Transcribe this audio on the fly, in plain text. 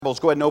Go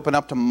ahead and open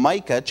up to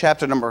Micah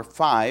chapter number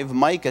 5.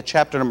 Micah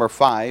chapter number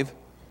 5.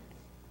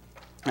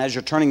 As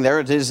you're turning there,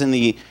 it is in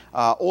the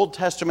Old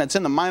Testament. It's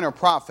in the Minor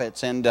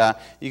Prophets, and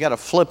you got to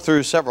flip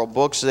through several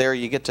books there.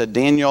 You get to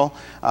Daniel,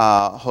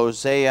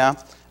 Hosea,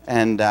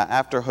 and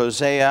after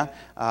Hosea,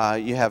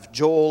 you have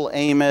Joel,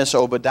 Amos,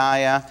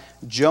 Obadiah,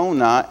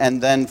 Jonah, and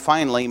then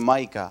finally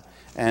Micah.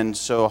 And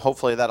so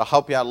hopefully that'll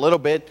help you out a little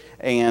bit.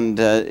 And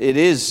it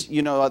is,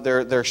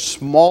 they're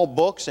small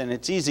books, and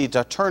it's easy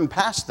to turn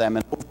past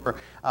them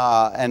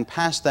and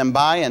pass them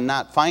by and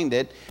not find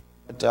it.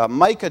 But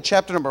Micah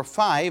chapter number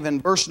 5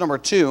 and verse number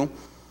 2.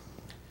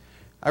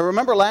 I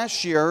remember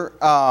last year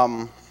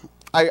I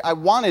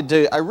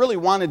really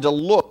wanted to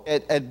look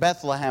at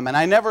Bethlehem, and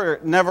I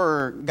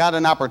never got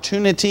an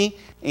opportunity,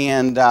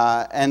 and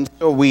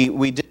so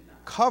we didn't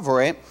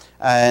cover it.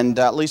 And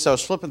at least I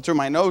was flipping through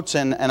my notes,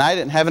 and I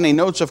didn't have any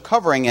notes of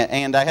covering it,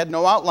 and I had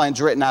no outlines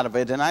written out of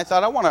it. And I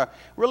thought I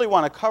really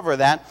want to cover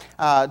that.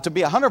 To be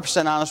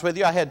 100% honest with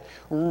you, I had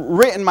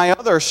written my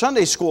other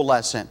Sunday school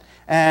lesson.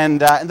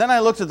 And then I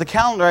looked at the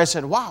calendar. I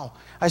said, wow.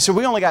 I said,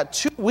 we only got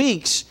 2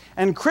 weeks,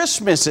 and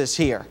Christmas is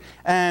here.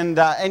 And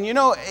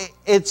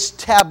it's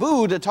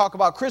taboo to talk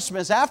about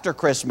Christmas after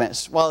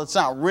Christmas. Well, it's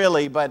not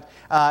really, but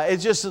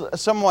it's just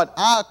somewhat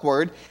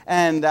awkward.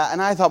 And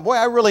I thought, boy,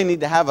 I really need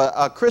to have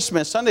a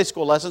Christmas Sunday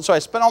school lesson. So I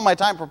spent all my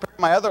time preparing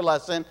my other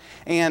lesson,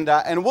 and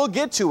we'll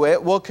get to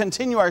it. We'll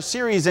continue our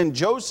series in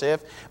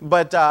Joseph,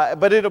 but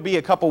it'll be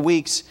a couple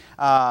weeks,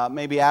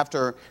 maybe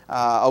after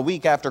a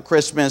week after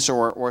Christmas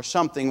or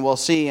something. We'll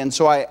see. And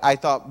so I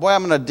thought, boy,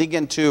 I'm going to dig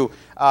into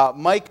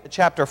Micah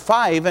chapter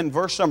 5 and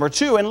verse number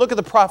 2 and look at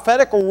the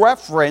prophetic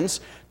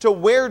reference to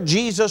where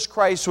Jesus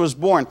Christ was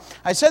born.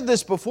 I said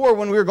this before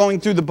when we were going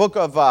through the book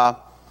of,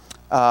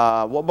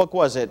 what book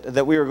was it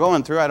that we were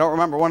going through? I don't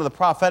remember, one of the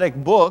prophetic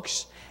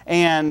books.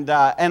 And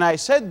I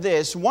said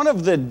this, one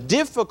of the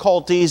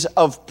difficulties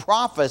of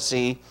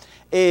prophecy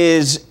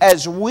is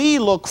as we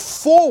look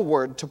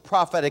forward to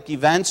prophetic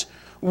events,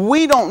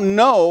 we don't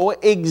know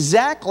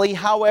exactly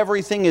how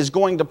everything is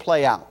going to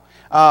play out.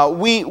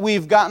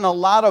 We've gotten a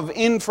lot of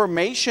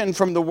information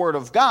from the Word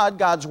of God.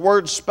 God's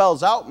Word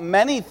spells out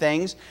many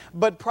things,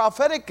 but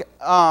prophetic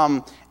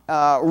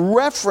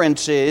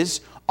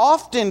references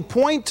often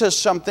point to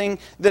something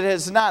that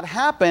has not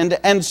happened,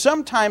 and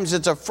sometimes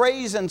it's a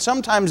phrase and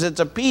sometimes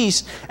it's a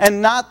piece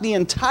and not the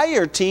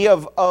entirety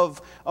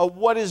of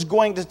what is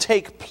going to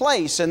take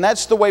place. And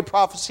that's the way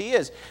prophecy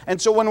is.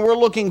 And so when we're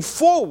looking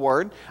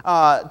forward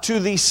to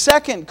the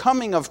second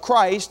coming of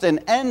Christ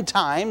and end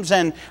times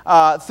and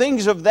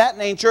things of that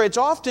nature, it's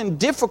often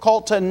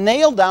difficult to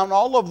nail down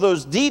all of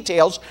those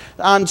details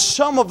on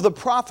some of the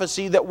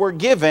prophecy that we're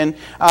given.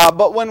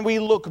 But when we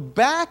look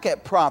back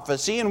at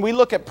prophecy and we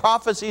look at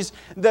prophecies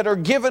that are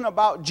given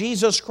about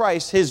Jesus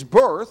Christ, His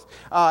birth,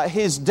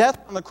 His death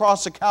on the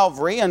cross of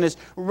Calvary, and His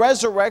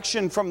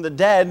resurrection from the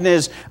dead, and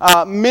His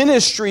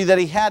ministry that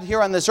He had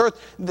here on this earth,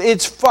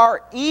 it's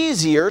far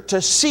easier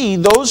to see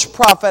those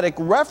prophetic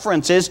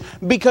references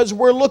because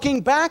we're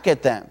looking back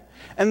at them.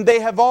 And they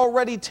have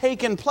already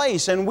taken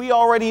place, and we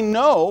already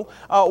know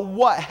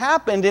what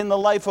happened in the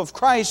life of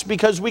Christ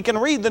because we can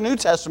read the New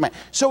Testament.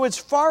 So it's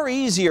far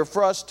easier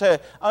for us to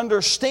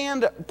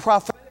understand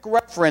prophetic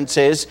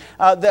references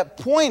that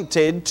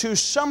pointed to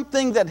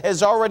something that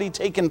has already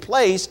taken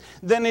place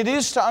than it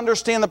is to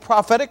understand the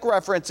prophetic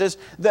references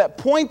that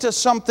point to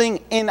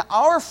something in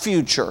our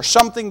future,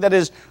 something that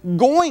is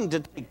going to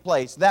take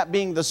place, that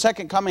being the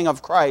second coming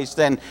of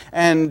Christ and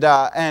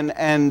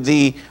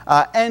the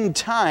end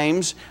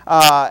times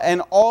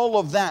and all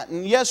of that.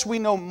 And yes, we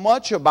know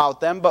much about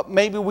them, but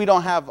maybe we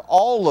don't have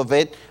all of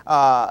it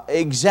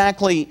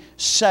exactly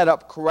set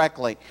up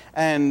correctly.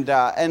 And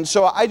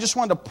so I just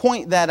wanted to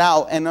point that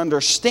out and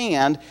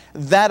understand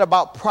that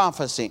about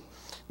prophecy.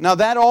 Now,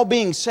 that all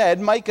being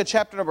said, Micah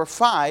chapter number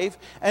 5,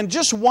 and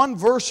just one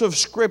verse of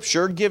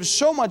Scripture gives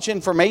so much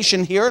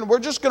information here, and we're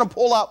just going to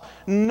pull out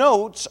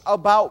notes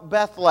about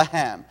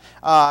Bethlehem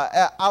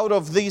out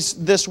of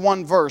this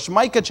one verse.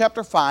 Micah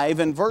chapter 5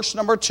 and verse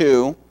number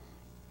 2,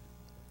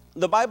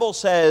 the Bible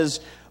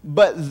says,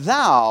 "But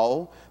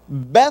thou,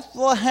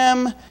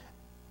 Bethlehem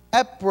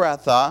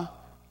Ephrathah,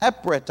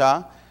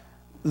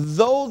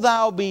 though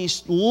thou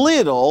beest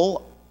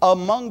little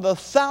among the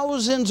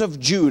thousands of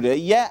Judah,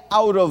 yet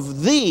out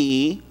of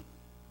thee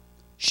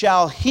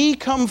shall he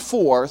come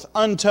forth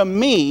unto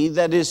me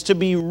that is to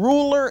be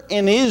ruler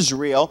in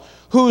Israel,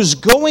 whose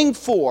going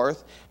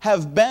forth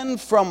have been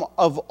from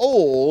of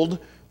old,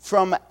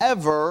 from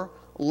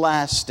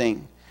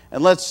everlasting."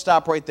 And let's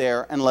stop right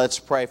there and let's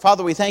pray.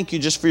 Father, we thank you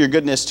just for your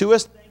goodness to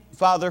us. Thank you,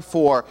 Father,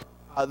 for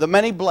the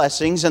many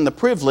blessings and the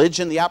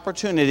privilege and the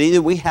opportunity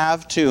that we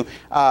have to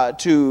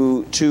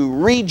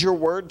read your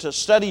word, to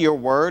study your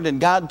word, and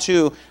God,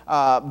 to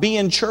be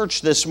in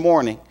church this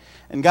morning.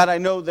 And God, I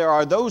know there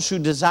are those who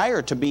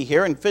desire to be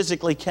here and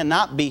physically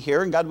cannot be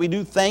here. And God, we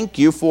do thank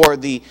you for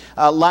the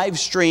live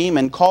stream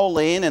and call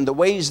in and the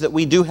ways that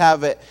we do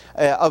have it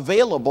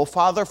available,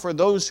 Father, for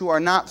those who are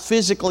not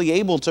physically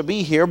able to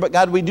be here. But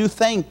God, we do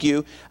thank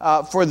you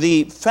for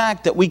the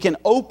fact that we can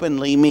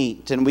openly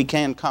meet and we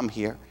can come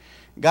here.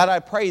 God, I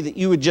pray that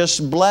you would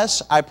just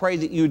bless. I pray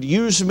that you'd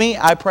use me.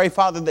 I pray,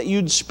 Father, that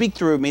you'd speak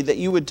through me, that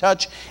you would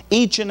touch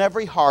each and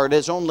every heart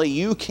as only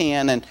you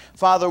can. And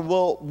Father,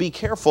 we'll be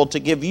careful to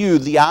give you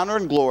the honor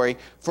and glory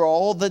for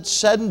all that's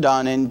said and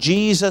done. In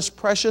Jesus'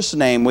 precious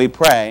name we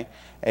pray.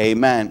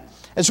 Amen.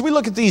 As we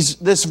look at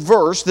this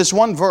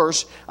one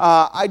verse,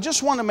 I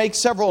just want to make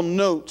several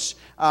notes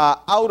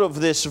out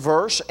of this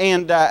verse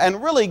and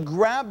really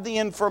grab the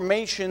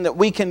information that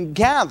we can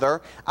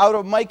gather out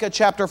of Micah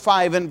chapter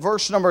 5 and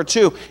verse number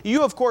 2.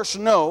 You, of course,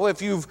 know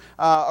if you've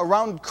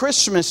around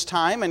Christmas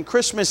time and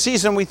Christmas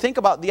season, we think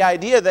about the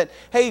idea that,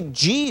 hey,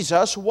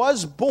 Jesus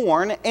was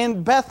born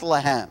in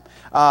Bethlehem.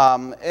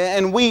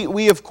 And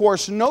we of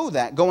course know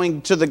that.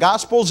 Going to the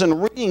Gospels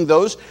and reading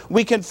those,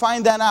 we can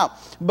find that out.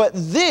 But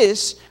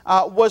this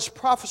was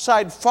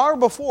prophesied far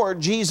before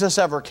Jesus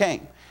ever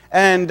came.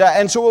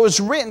 And so it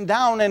was written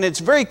down, and it's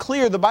very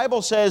clear. The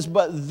Bible says,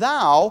 "But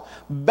thou,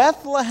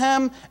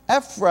 Bethlehem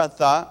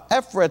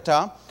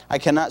Ephratah," I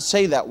cannot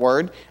say that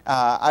word.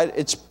 I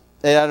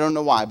don't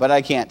know why, but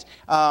I can't.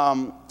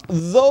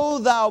 "Though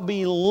thou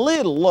be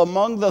little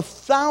among the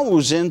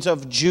thousands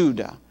of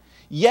Judah,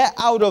 yet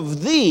out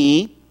of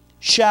thee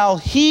shall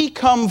he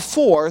come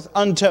forth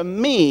unto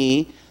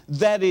me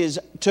that is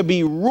to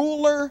be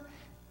ruler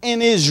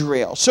in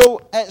Israel."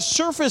 So at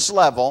surface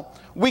level,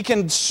 we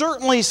can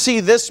certainly see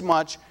this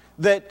much,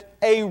 that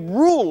a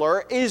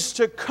ruler is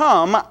to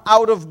come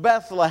out of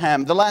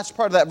Bethlehem. The last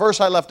part of that verse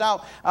I left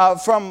out,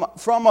 from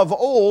of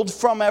old,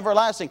 from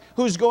everlasting.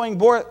 Whose going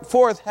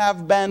forth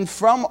have been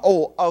from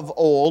of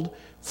old,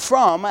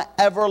 from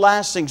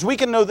everlasting. So we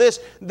can know this,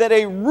 that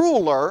a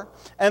ruler,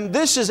 and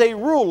this is a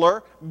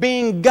ruler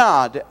being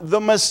God, the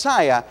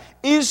Messiah,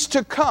 is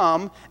to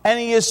come, and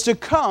he is to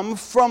come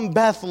from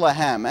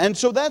Bethlehem. And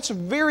so that's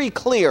very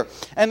clear.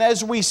 And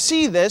as we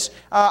see this,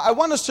 I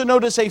want us to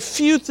notice a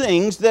few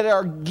things that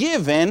are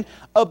given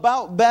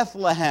about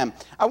Bethlehem.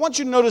 I want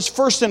you to notice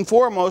first and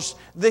foremost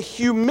the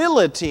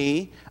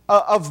humility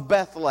of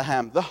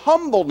Bethlehem, the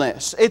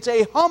humbleness. It's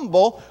a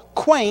humble,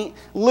 quaint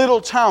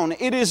little town.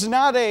 It is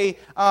not a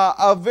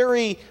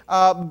very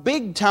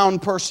big town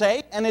per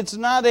se, and it's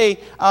not a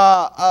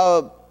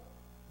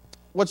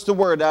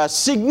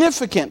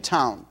significant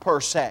town per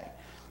se.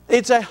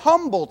 It's a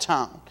humble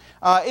town.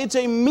 It's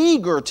a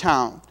meager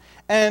town.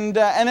 And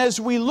as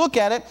we look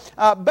at it,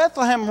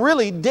 Bethlehem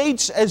really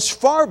dates as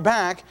far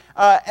back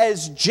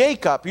as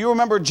Jacob. You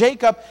remember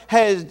Jacob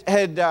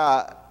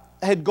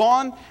had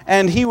gone,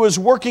 and he was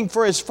working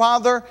for his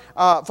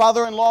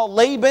father-in-law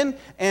Laban,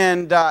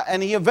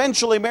 and he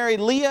eventually married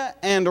Leah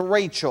and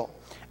Rachel.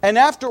 And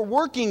after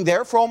working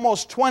there for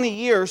almost 20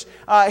 years,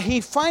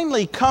 he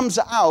finally comes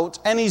out,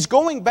 and he's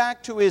going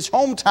back to his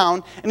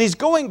hometown, and he's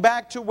going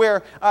back to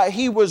where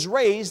he was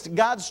raised,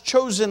 God's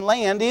chosen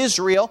land,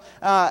 Israel.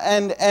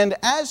 And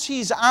as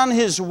he's on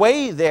his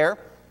way there,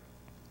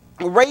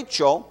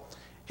 Rachel,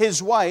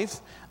 his wife,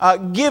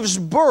 gives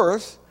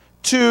birth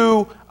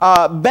to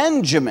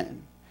Benjamin.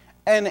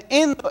 And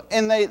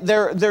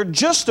they're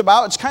just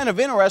about, it's kind of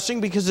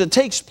interesting because it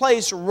takes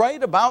place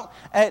right about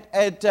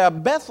at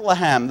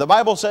Bethlehem. The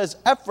Bible says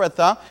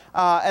Ephrathah,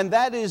 and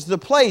that is the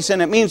place,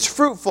 and it means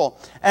fruitful.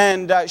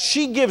 And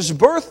she gives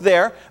birth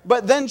there,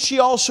 but then she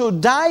also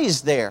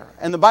dies there.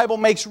 And the Bible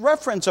makes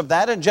reference of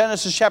that in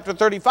Genesis chapter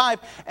 35,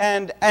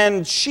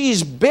 and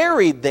she's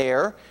buried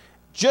there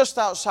just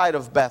outside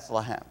of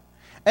Bethlehem.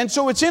 And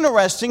so it's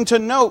interesting to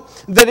note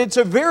that it's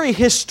a very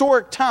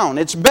historic town.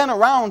 It's been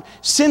around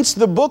since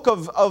the book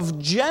of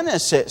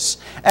Genesis.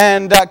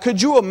 And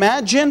could you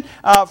imagine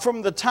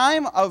from the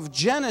time of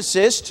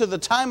Genesis to the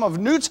time of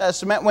New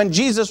Testament when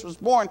Jesus was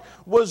born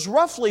was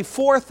roughly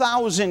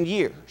 4,000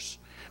 years.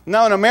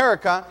 Now in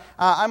America,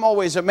 I'm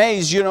always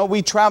amazed,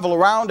 we travel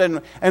around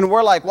and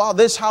we're like, wow,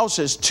 this house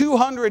is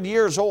 200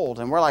 years old.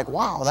 And we're like,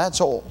 wow,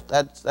 that's old.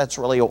 That's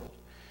really old.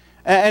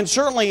 And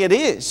certainly it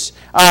is.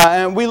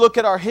 And we look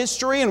at our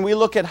history and we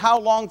look at how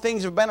long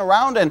things have been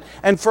around.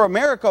 And for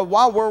America,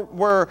 wow,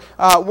 we're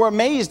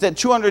amazed at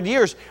 200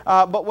 years.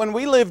 But when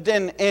we lived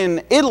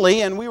in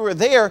Italy and we were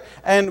there,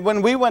 and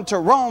when we went to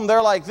Rome,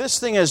 they're like, this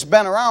thing has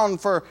been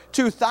around for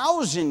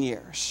 2,000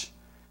 years.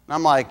 And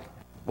I'm like,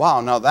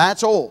 wow, no,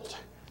 that's old.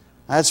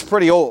 That's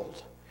pretty old.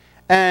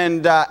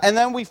 And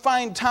then we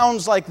find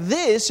towns like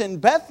this in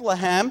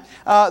Bethlehem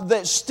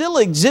that still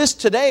exist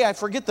today. I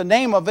forget the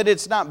name of it.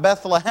 It's not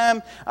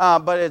Bethlehem,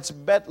 but it's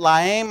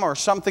Bethlehem or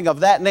something of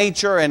that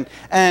nature. And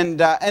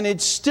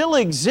it still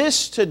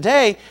exists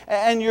today.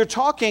 And you're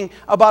talking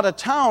about a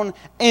town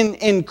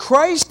in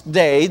Christ's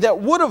day that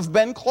would have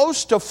been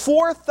close to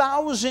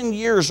 4,000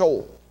 years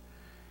old.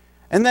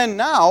 And then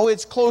now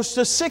it's close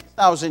to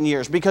 6,000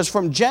 years, because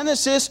from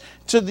Genesis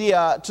to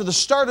the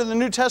start of the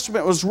New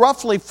Testament was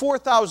roughly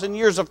 4,000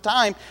 years of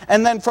time.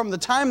 And then from the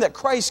time that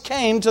Christ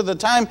came to the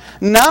time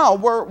now,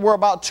 we're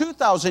about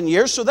 2,000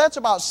 years. So that's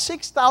about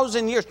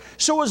 6,000 years.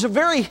 So it was a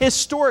very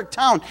historic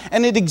town,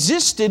 and it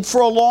existed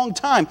for a long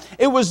time.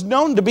 It was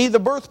known to be the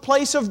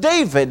birthplace of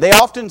David. They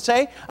often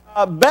say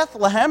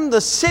Bethlehem,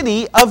 the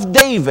city of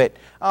David.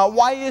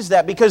 Why is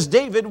that? Because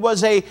David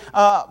was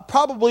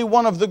probably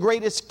one of the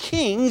greatest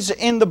kings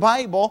in the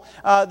Bible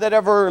that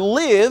ever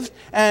lived.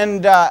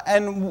 And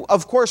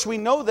of course we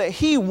know that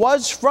he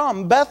was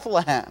from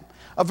Bethlehem,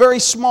 a very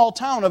small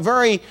town, a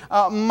very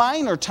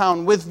minor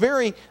town with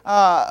very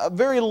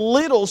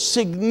little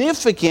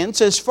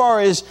significance as far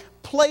as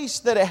place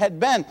that it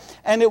had been.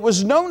 And it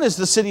was known as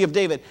the city of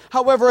David.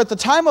 However, at the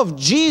time of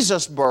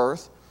Jesus'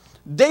 birth,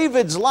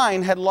 David's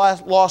line had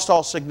lost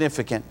all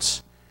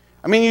significance.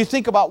 I mean, you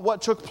think about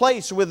what took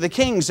place with the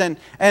kings, and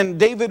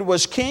David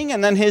was king,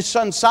 and then his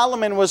son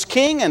Solomon was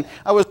king, and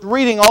I was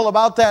reading all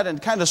about that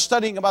and kind of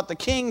studying about the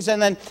kings, and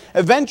then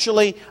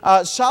eventually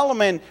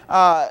Solomon,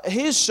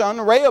 his son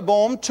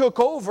Rehoboam, took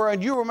over,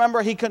 and you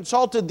remember he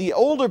consulted the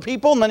older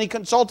people, and then he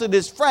consulted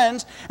his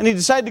friends, and he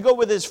decided to go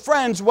with his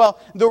friends. Well,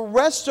 the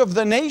rest of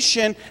the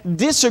nation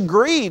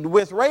disagreed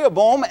with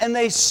Rehoboam, and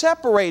they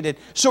separated.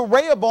 So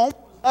Rehoboam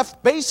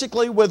left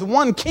basically with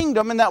one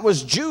kingdom, and that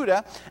was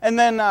Judah, and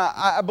then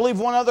I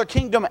believe one other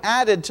kingdom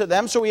added to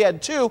them, so he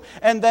had two,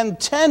 and then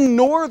 10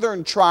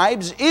 northern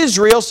tribes.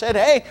 Israel said,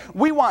 hey,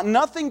 we want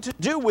nothing to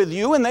do with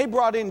you, and they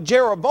brought in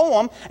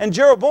Jeroboam, and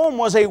Jeroboam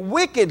was a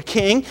wicked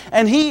king,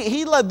 and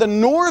he led the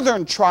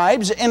northern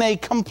tribes in a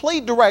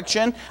complete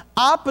direction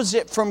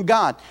opposite from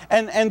God.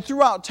 And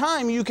throughout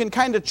time, you can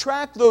kind of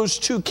track those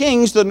two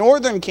kings, the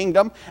northern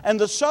kingdom and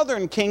the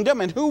southern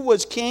kingdom, and who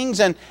was kings,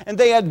 and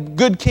they had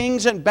good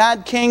kings and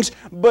bad kings,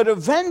 but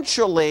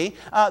eventually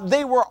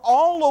they were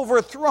all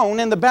overthrown,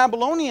 and the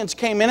Babylonians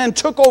came in and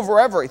took over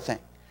everything.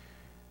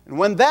 And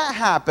when that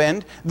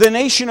happened, the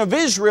nation of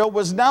Israel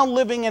was now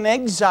living in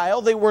exile.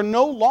 They were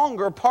no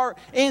longer part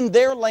in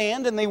their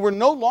land, and they were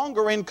no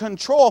longer in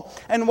control.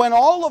 And when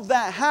all of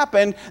that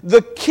happened,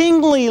 the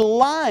kingly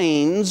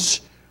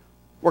lines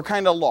were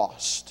kind of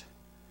lost.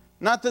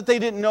 Not that they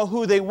didn't know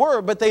who they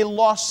were, but they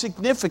lost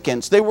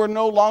significance. They were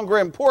no longer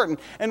important.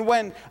 And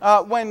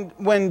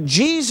when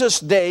Jesus'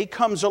 day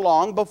comes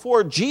along,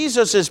 before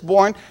Jesus is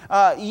born,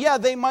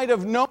 they might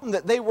have known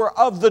that they were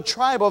of the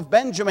tribe of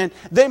Benjamin.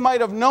 They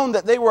might have known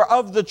that they were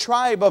of the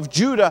tribe of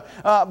Judah.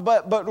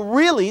 But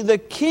really, the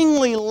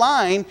kingly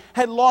line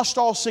had lost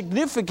all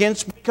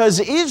significance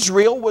because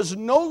Israel was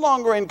no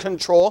longer in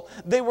control.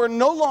 They were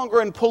no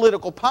longer in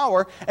political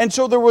power. And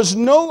so there was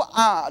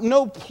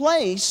no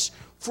place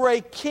for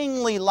a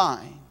kingly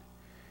line.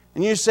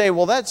 And you say,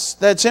 well,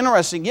 that's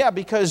interesting. Yeah,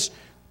 because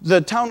the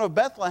town of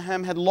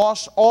Bethlehem had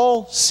lost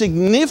all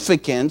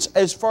significance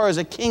as far as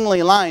a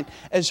kingly line,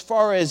 as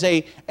far as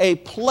a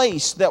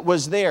place that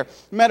was there.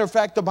 Matter of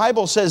fact, the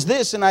Bible says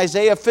this in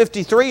Isaiah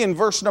 53 in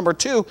verse number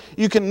 2.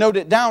 You can note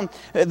it down.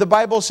 The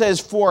Bible says,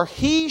 for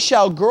he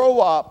shall grow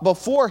up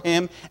before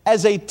him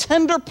as a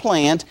tender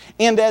plant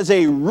and as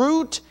a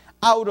root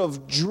out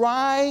of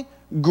dry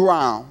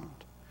ground.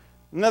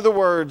 In other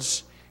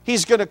words,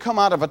 he's going to come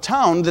out of a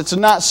town that's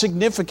not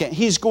significant.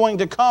 He's going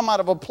to come out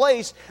of a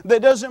place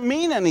that doesn't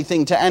mean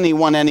anything to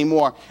anyone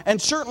anymore.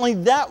 And certainly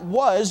that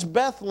was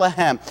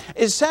Bethlehem.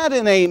 It sat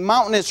in a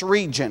mountainous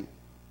region.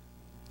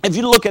 If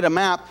you look at a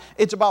map,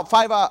 it's about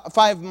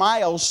 5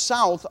 miles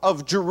south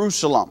of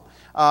Jerusalem.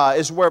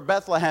 Is where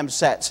Bethlehem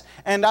sits.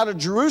 And out of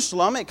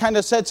Jerusalem, it kind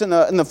of sits in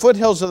the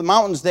foothills of the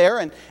mountains there.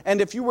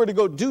 And if you were to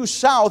go due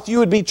south, you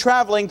would be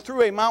traveling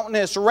through a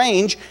mountainous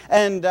range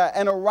and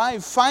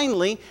arrive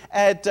finally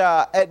at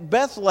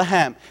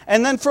Bethlehem.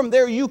 And then from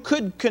there, you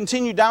could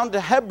continue down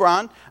to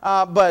Hebron,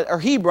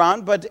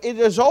 but it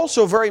is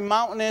also a very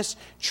mountainous,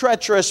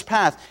 treacherous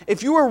path.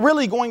 If you were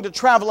really going to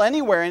travel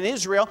anywhere in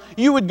Israel,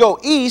 you would go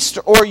east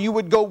or you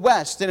would go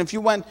west. And if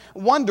you went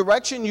one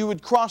direction, you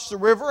would cross the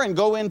river and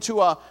go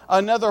into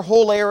another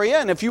whole area,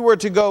 and if you were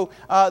to go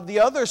the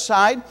other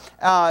side,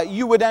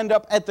 you would end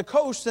up at the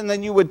coast, and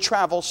then you would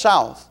travel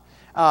south,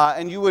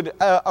 and you would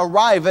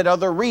arrive at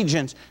other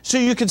regions. So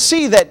you could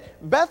see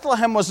that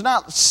Bethlehem was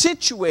not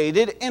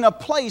situated in a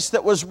place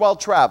that was well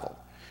traveled.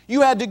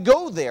 You had to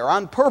go there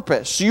on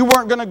purpose. You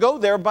weren't going to go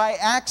there by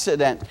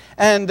accident,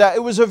 and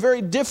it was a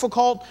very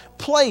difficult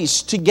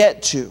place to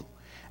get to.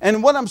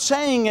 And what I'm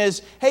saying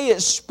is, hey,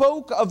 it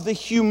spoke of the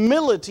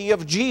humility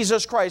of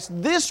Jesus Christ.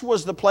 This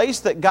was the place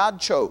that God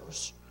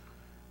chose.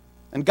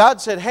 And God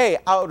said, hey,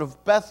 out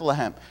of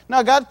Bethlehem.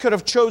 Now, God could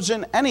have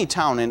chosen any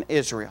town in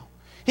Israel.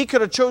 He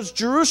could have chose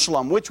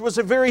Jerusalem, which was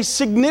a very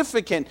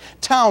significant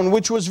town,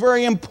 which was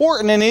very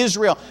important in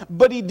Israel.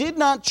 But He did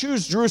not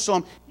choose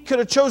Jerusalem. He could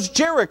have chose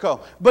Jericho,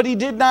 but He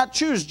did not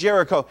choose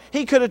Jericho.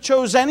 He could have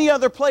chose any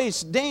other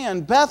place,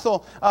 Dan,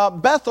 Bethel,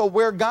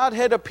 where God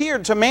had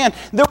appeared to man.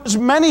 There was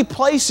many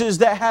places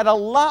that had a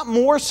lot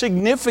more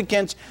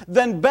significance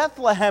than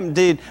Bethlehem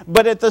did.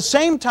 But at the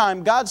same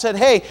time, God said,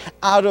 hey,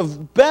 out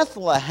of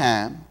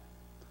Bethlehem,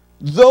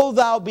 though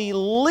thou be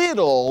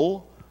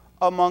little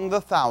among the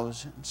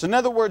thousands. In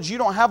other words, you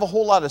don't have a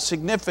whole lot of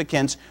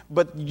significance,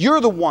 but you're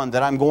the one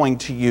that I'm going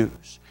to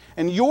use.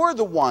 And you're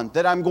the one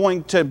that I'm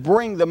going to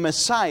bring the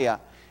Messiah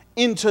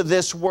into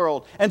this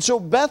world. And so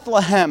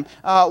Bethlehem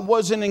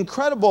was an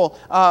incredible,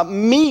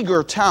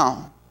 meager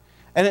town.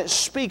 And it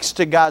speaks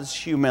to God's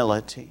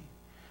humility.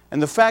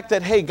 And the fact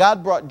that, hey,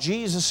 God brought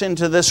Jesus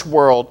into this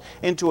world,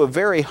 into a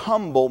very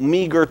humble,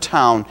 meager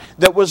town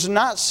that was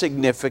not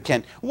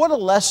significant. What a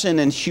lesson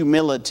in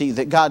humility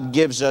that God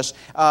gives us.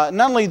 Not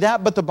only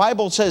that, but the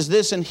Bible says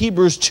this in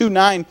Hebrews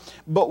 2:9,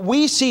 but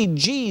we see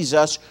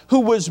Jesus, who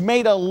was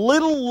made a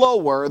little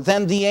lower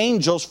than the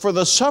angels for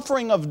the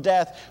suffering of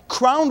death,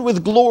 crowned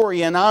with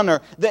glory and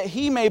honor, that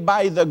He may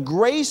by the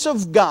grace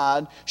of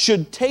God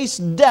should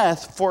taste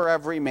death for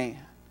every man.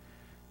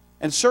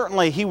 And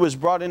certainly He was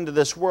brought into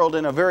this world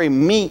in a very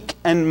meek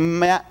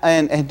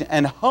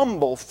and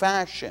humble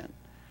fashion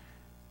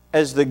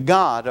as the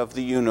God of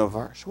the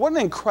universe. What an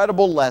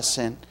incredible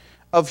lesson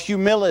of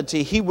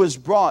humility. He was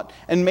brought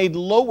and made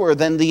lower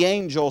than the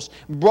angels,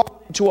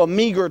 brought to a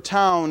meager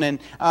town,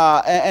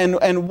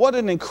 and what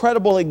an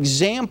incredible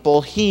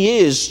example He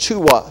is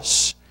to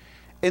us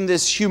in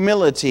this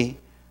humility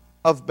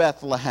of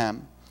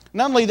Bethlehem.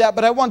 Not only that,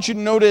 but I want you to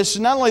notice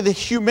not only the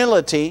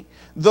humility,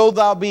 though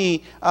thou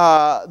be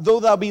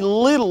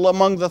little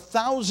among the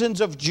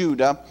thousands of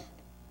Judah,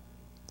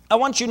 I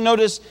want you to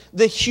notice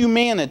the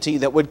humanity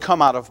that would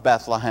come out of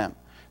Bethlehem.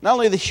 Not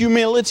only the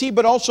humility,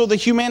 but also the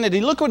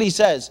humanity. Look what He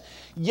says.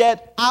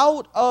 Yet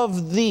out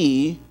of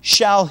thee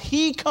shall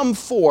He come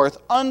forth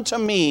unto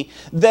me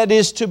that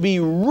is to be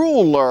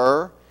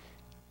ruler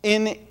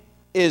in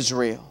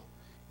Israel.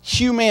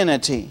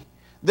 Humanity.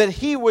 That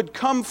He would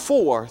come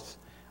forth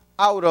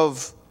out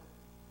of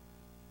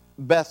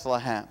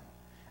Bethlehem.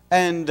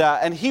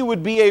 And He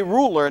would be a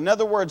ruler. In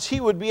other words, He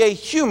would be a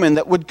human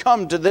that would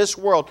come to this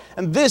world.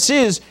 And this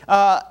is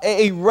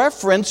a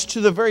reference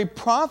to the very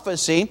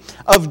prophecy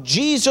of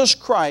Jesus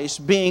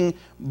Christ being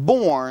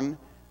born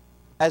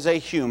as a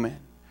human.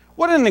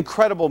 What an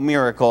incredible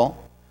miracle.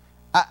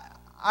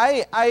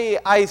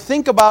 I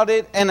think about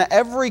it, and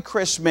every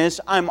Christmas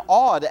I'm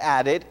awed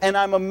at it, and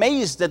I'm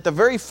amazed at the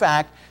very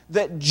fact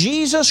that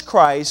Jesus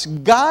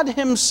Christ, God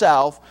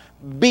Himself,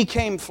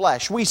 became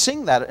flesh. We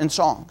sing that in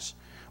songs.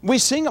 We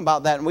sing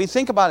about that and we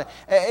think about it.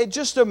 It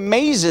just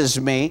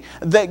amazes me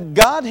that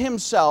God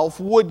Himself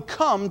would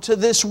come to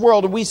this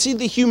world. We see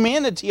the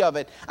humanity of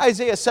it.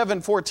 Isaiah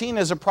 7:14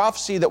 is a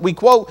prophecy that we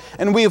quote,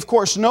 and we of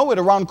course know it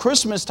around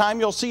Christmas time.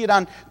 You'll see it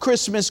on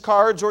Christmas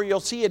cards, or you'll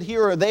see it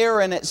here or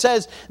there, and it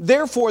says,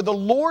 therefore the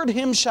Lord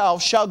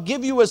Himself shall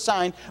give you a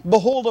sign.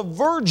 Behold, a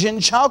virgin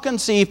shall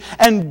conceive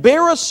and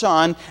bear a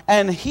son,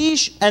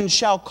 and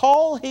shall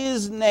call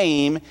His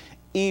name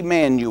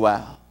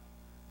Emmanuel.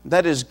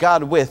 That is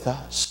God with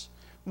us.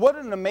 What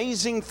an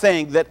amazing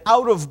thing that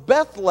out of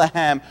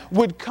Bethlehem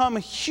would come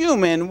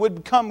human,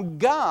 would come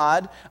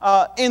God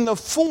in the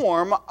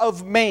form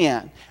of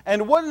man.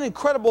 And what an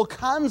incredible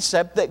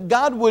concept that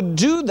God would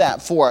do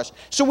that for us.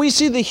 So we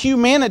see the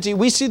humanity,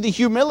 we see the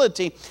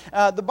humility.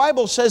 The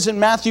Bible says in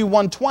Matthew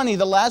 1:20,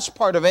 the last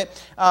part of it,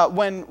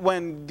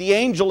 when the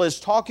angel is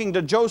talking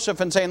to Joseph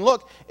and saying,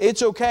 look,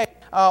 it's okay.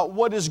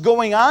 What is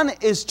going on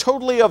is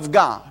totally of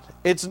God.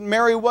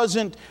 Mary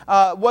wasn't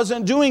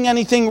doing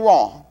anything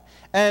wrong.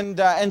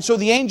 And so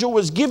the angel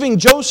was giving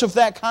Joseph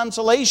that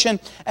consolation.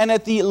 And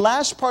at the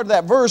last part of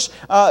that verse,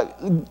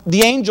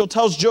 the angel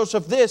tells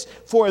Joseph this,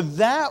 for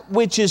that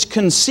which is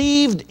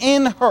conceived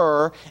in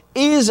her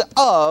is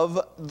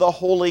of the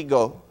Holy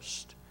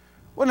Ghost.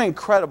 What an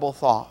incredible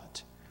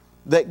thought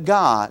that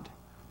God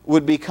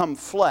would become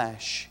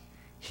flesh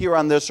here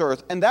on this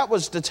earth. And that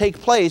was to take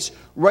place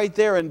right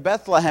there in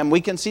Bethlehem.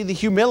 We can see the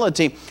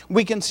humility.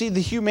 We can see the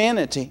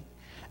humanity.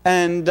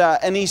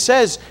 And he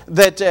says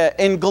that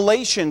in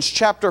Galatians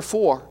chapter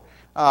 4,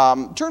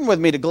 turn with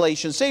me to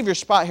Galatians. Save your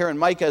spot here in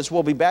Micah as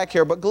we'll be back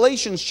here. But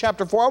Galatians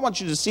chapter 4, I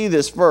want you to see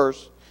this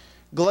verse.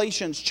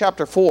 Galatians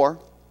chapter 4.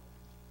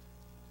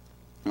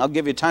 I'll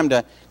give you time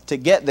to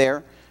get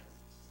there.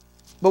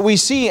 But we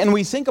see and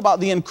we think about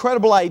the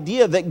incredible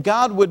idea that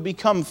God would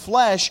become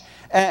flesh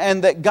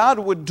and that God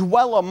would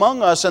dwell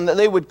among us and that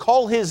they would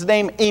call His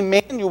name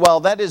Emmanuel.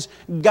 That is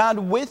God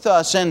with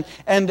us. And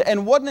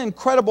what an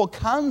incredible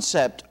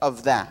concept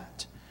of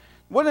that.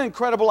 What an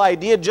incredible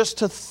idea just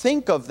to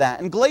think of that.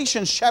 In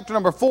Galatians chapter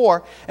number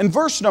 4 and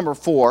verse number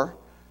 4,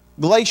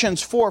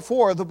 Galatians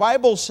 4:4, the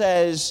Bible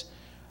says,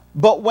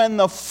 but when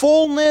the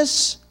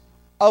fullness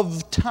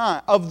of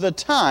the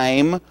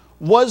time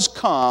was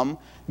come,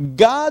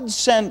 God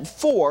sent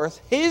forth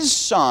His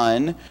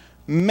Son,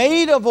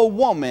 made of a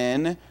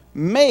woman,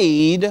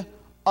 made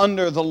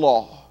under the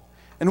law.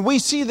 And we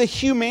see the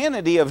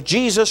humanity of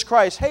Jesus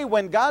Christ. Hey,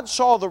 when God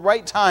saw the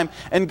right time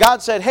and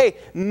God said, hey,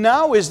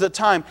 now is the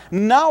time.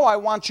 Now I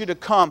want you to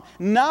come.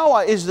 Now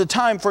is the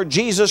time for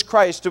Jesus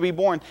Christ to be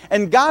born.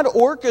 And God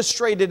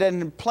orchestrated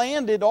and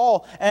planned it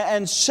all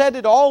and set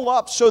it all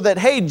up so that,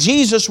 hey,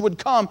 Jesus would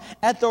come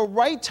at the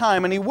right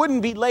time and He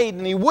wouldn't be late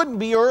and He wouldn't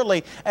be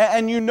early.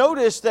 And you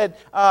notice that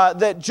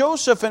that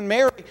Joseph and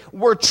Mary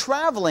were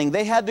traveling.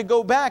 They had to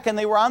go back and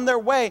they were on their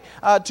way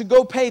to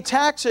go pay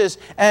taxes.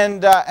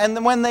 And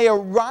then when they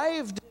arrived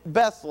in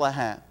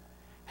Bethlehem,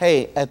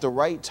 hey, at the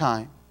right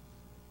time,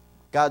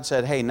 God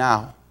said, hey,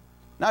 now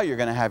you're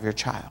going to have your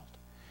child.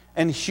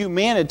 And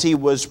humanity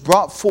was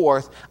brought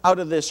forth out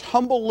of this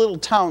humble little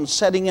town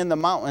setting in the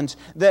mountains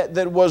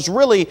that was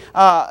really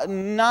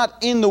not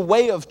in the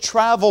way of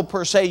travel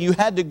per se. You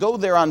had to go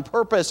there on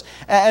purpose.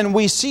 And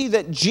we see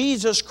that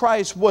Jesus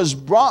Christ was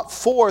brought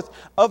forth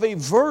of a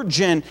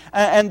virgin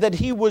and that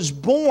He was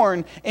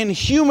born in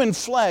human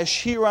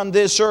flesh here on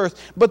this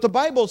earth. But the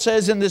Bible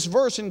says in this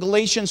verse in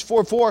Galatians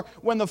 4:4,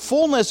 when the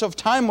fullness of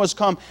time was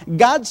come,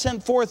 God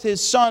sent forth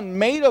His Son,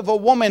 made of a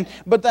woman.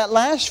 But that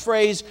last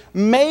phrase,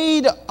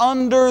 made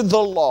under the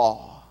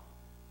law.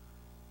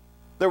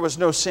 There was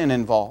no sin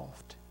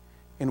involved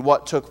in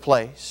what took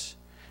place.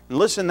 And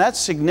listen, that's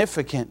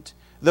significant.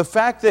 The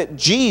fact that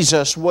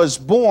Jesus was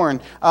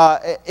born,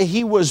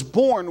 He was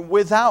born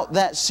without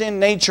that sin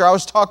nature. I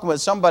was talking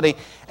with somebody,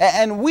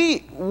 and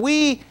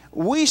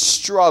we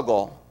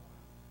struggle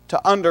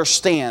to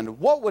understand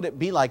what would it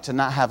be like to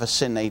not have a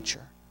sin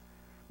nature.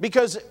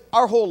 Because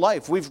our whole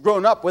life, we've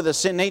grown up with a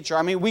sin nature.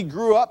 I mean, we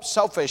grew up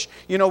selfish.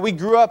 You know, we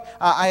grew up,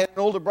 I had an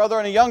older brother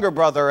and a younger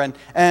brother.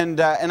 And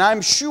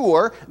I'm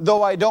sure,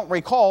 though I don't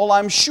recall,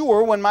 I'm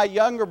sure when my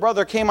younger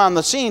brother came on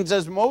the scenes,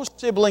 as most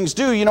siblings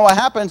do, you know what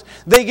happens?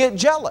 They get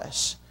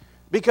jealous.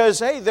 Because,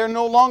 hey, they're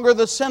no longer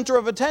the center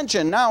of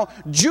attention. Now,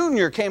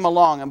 Junior came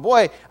along, and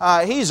boy,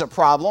 he's a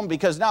problem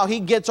because now he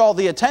gets all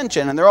the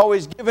attention, and they're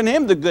always giving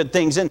him the good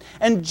things.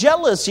 And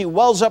jealousy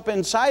wells up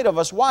inside of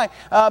us. Why?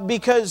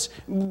 Because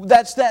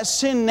that's that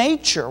sin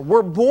nature.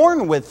 We're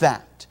born with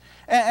that.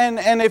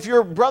 And if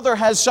your brother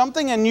has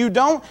something and you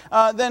don't,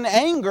 then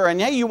anger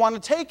and hey, you want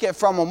to take it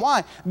from him.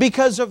 Why?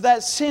 Because of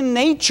that sin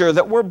nature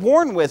that we're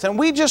born with. And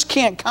we just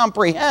can't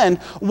comprehend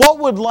what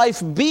would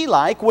life be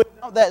like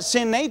without that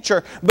sin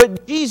nature.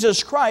 But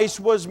Jesus Christ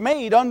was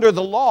made under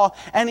the law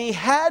and He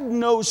had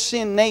no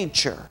sin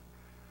nature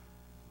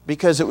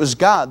because it was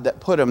God that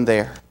put Him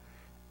there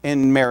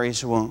in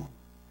Mary's womb.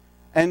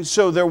 And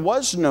so there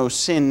was no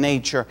sin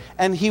nature,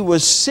 and He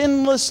was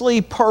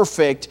sinlessly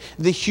perfect.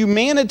 The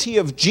humanity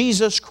of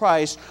Jesus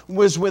Christ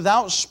was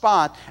without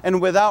spot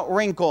and without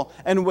wrinkle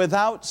and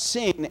without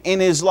sin in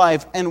His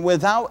life and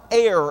without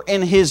error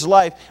in His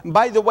life.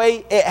 By the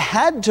way, it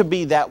had to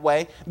be that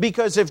way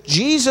because if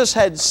Jesus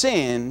had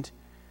sinned,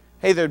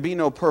 hey, there'd be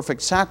no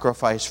perfect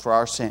sacrifice for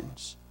our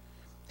sins.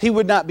 He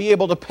would not be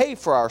able to pay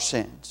for our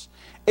sins.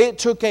 It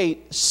took a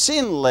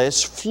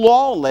sinless,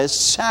 flawless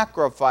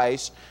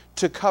sacrifice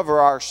to cover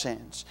our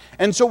sins.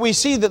 And so we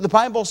see that the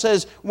Bible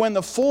says when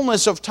the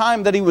fullness of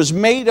time that He was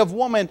made of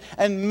woman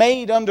and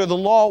made under the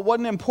law. What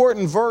an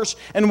important verse.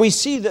 And we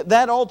see that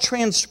that all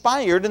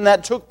transpired and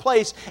that took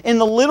place in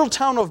the little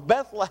town of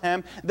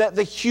Bethlehem, that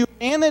the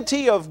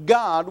humanity of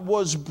God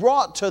was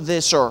brought to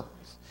this earth.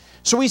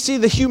 So we see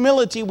the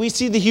humility, we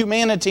see the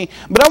humanity.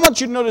 But I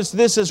want you to notice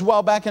this as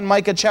well back in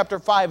Micah chapter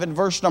 5 and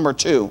verse number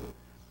 2.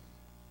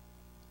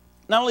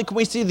 Not only can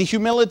we see the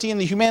humility and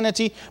the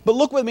humanity, but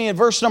look with me in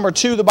verse number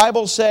 2. The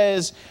Bible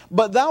says,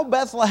 "But thou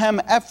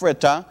Bethlehem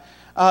Ephratah,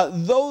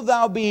 though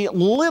thou be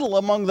little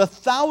among the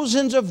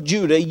thousands of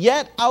Judah,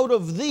 yet out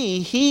of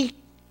thee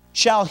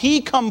shall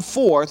he come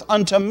forth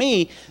unto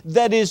me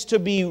that is to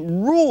be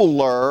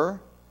ruler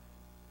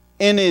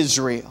in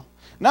Israel."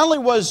 Not only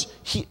was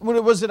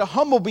it a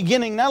humble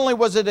beginning, not only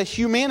was it a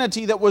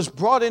humanity that was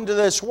brought into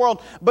this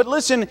world, but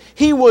listen,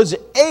 He was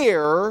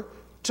heir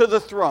to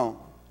the throne.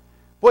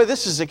 Boy,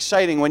 this is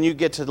exciting when you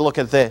get to look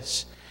at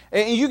this.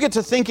 And you get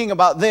to thinking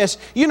about this.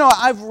 You know,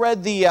 I've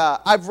read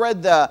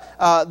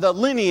the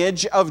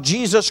lineage of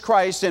Jesus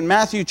Christ in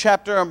Matthew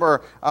chapter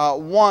number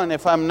 1,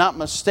 if I'm not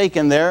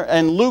mistaken there,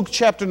 and Luke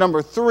chapter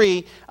number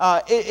 3.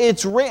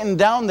 It's written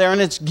down there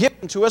and it's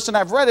given to us, and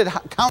I've read it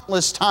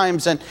countless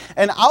times. And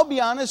I'll be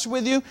honest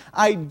with you,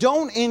 I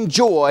don't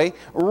enjoy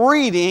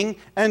reading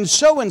and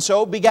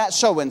so begat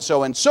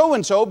so-and-so, and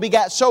so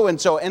begat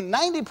so-and-so. And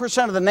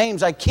 90% of the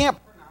names I can't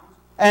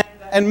pronounce.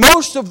 And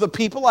most of the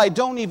people I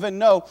don't even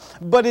know,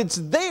 but it's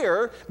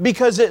there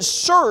because it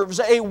serves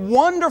a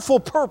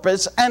wonderful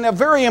purpose and a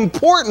very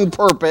important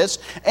purpose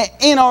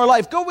in our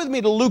life. Go with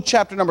me to Luke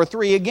chapter number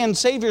 3. Again,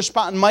 save your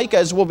spot in Micah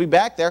as we'll be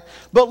back there.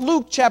 But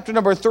Luke chapter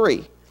number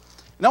 3.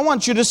 And I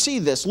want you to see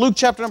this. Luke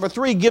chapter number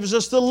 3 gives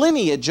us the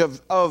lineage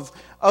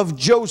of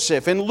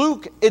Joseph. In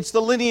Luke, it's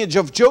the lineage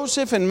of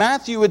Joseph. In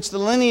Matthew, it's the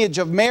lineage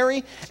of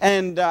Mary.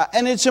 And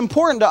it's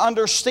important to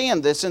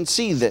understand this and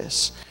see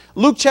this.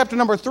 Luke chapter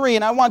number 3,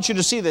 and I want you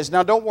to see this.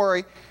 Now, don't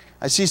worry.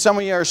 I see some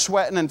of you are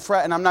sweating and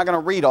fretting. I'm not going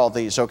to read all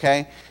these,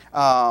 okay?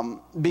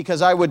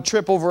 Because I would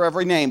trip over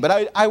every name.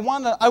 But I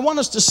want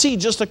us to see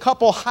just a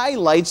couple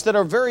highlights that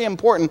are very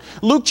important.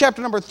 Luke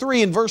chapter number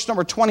 3 and verse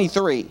number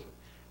 23.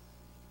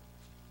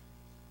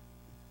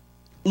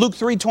 Luke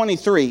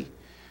 3:23.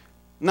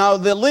 Now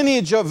the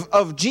lineage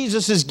of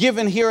Jesus is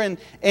given here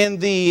in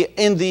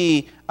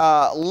the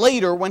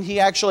later when he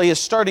actually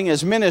is starting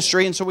his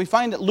ministry. And so we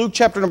find that Luke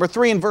chapter number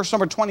 3 and verse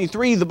number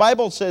 23, the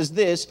Bible says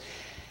this,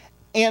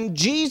 and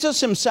Jesus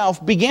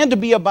himself began to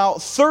be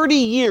about 30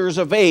 years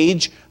of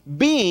age,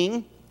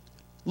 being,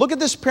 look at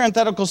this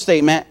parenthetical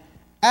statement,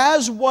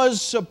 as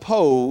was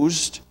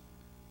supposed,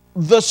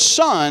 the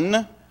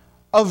son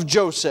of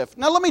Joseph.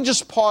 Now let me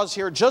just pause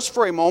here just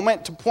for a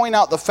moment to point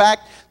out the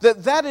fact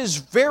that that is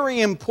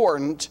very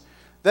important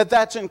that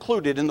that's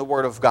included in the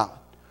Word of God.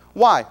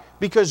 Why?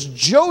 Because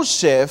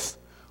Joseph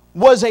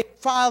was a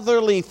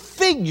fatherly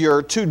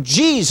figure to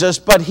Jesus,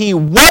 but he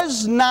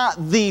was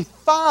not the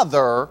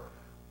father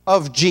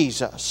of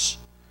Jesus.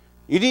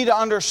 You need to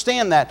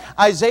understand that.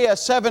 Isaiah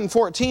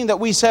 7:14 that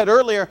we said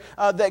earlier,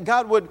 that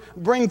God would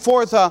bring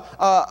forth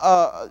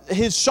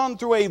His Son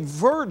through a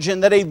virgin,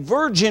 that a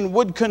virgin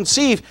would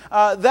conceive.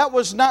 That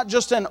was not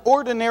just an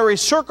ordinary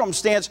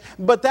circumstance,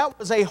 but that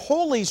was a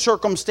holy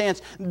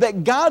circumstance,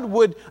 that God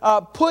would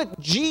put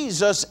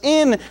Jesus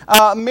in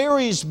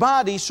Mary's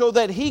body so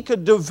that He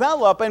could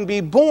develop and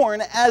be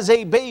born as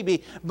a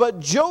baby.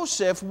 But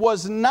Joseph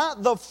was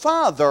not the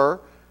father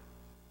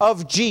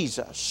of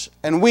Jesus.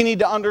 And we need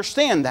to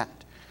understand that.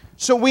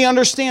 So we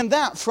understand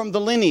that from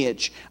the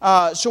lineage.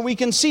 So we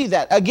can see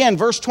that. Again,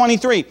 verse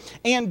 23.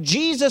 And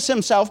Jesus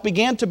himself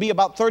began to be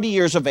about 30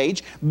 years of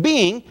age,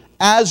 being,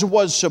 as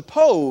was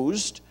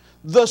supposed,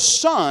 the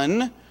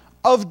son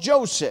of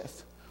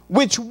Joseph,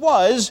 which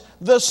was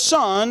the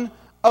son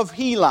of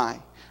Heli.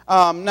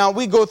 Now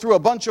we go through a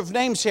bunch of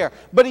names here,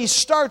 but he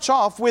starts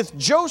off with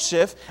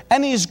Joseph,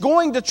 and he's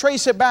going to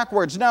trace it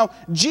backwards. Now,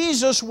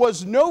 Jesus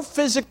was no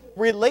physical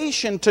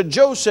relation to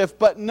Joseph,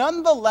 but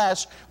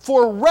nonetheless,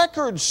 for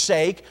record's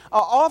sake,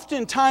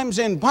 oftentimes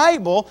in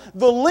Bible,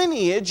 the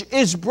lineage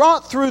is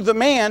brought through the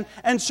man,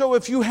 and so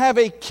if you have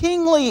a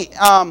kingly,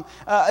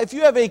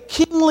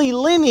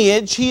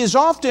 lineage, he is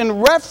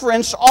often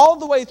referenced all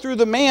the way through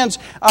the man's,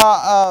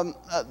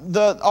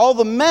 all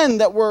the men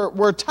that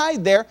were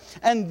tied there,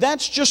 and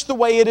that's just the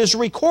way it is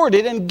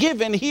recorded and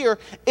given here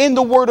in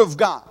the Word of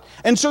God.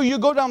 And so you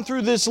go down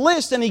through this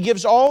list, and he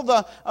gives all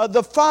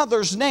the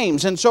fathers'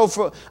 names. And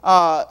so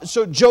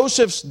so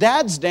Joseph's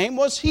dad's name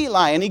was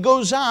Heli. And he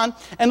goes on,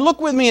 and look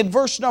with me at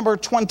verse number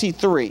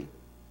 23.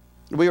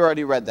 We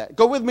already read that.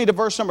 Go with me to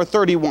verse number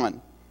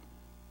 31.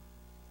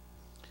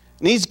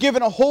 And he's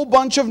given a whole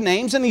bunch of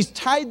names, and he's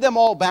tied them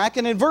all back.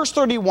 And in verse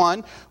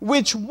 31,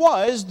 which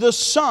was the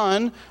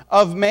son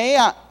of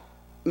Meliah,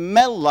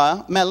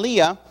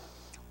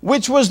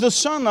 which was the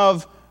son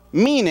of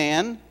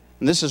Menan,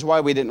 and this is why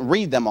we didn't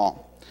read them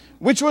all,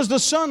 which was the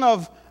son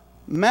of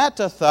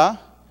Mattatha,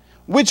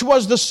 which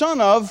was the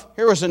son of,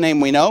 here was a name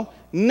we know,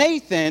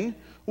 Nathan,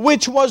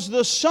 which was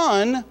the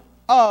son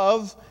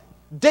of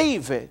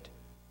David.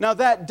 Now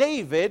that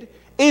David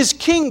is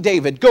King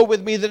David. Go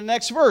with me to the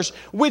next verse.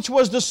 Which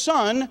was the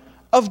son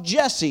of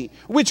Jesse,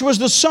 which was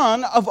the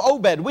son of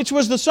Obed, which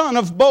was the son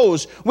of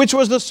Boaz, which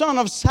was the son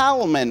of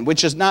Solomon,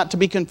 which is not to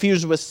be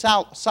confused with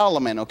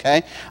Solomon,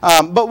 okay?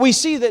 But we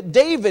see that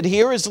David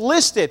here is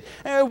listed.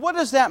 What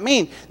does that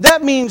mean?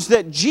 That means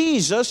that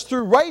Jesus,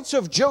 through rights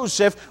of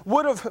Joseph,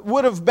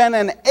 would have been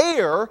an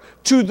heir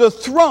to the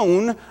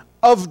throne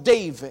of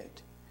David.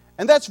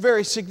 And that's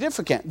very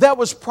significant. That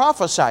was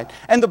prophesied.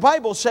 And the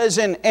Bible says,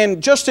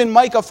 and just in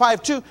Micah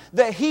 5:2,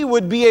 that he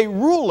would be a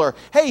ruler.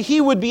 Hey,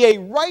 he would be a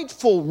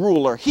rightful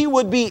ruler. He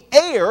would be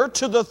heir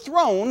to the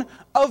throne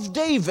of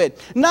David.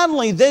 Not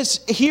only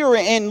this here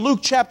in Luke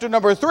chapter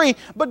number 3,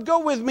 but go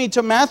with me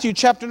to Matthew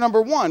chapter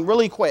number 1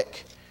 really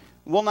quick.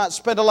 We'll not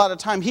spend a lot of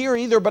time here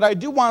either, but I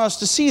do want us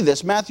to see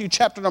this. Matthew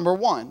chapter number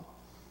 1.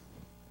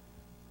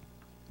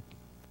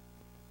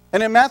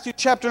 And in Matthew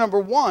chapter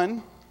number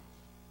 1,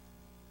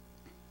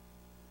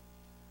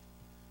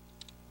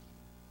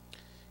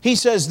 he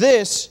says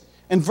this,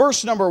 in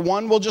verse number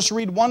 1, we'll just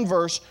read one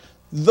verse,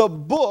 the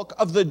book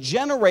of the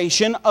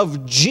generation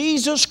of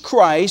Jesus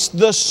Christ,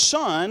 the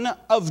son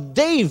of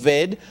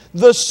David,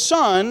 the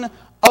son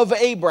of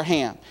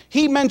Abraham.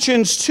 He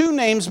mentions two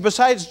names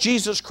besides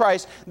Jesus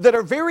Christ that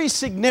are very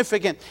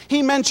significant.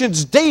 He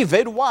mentions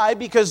David. Why?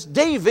 Because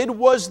David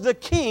was the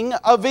king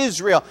of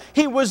Israel.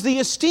 He was the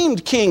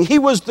esteemed king. He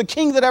was the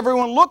king that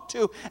everyone looked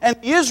to. And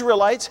the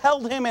Israelites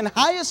held him in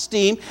high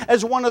esteem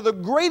as one of the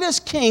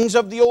greatest kings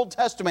of the Old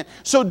Testament.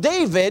 So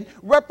David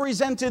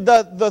represented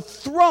the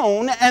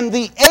throne and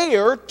the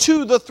heir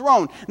to the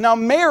throne. Now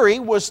Mary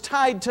was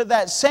tied to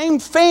that same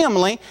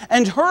family,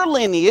 and her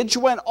lineage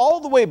went all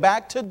the way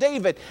back to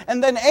David.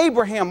 And then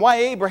Abraham. Why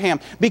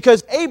Abraham?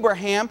 Because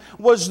Abraham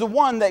was the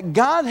one that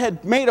God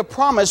had made a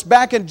promise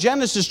back in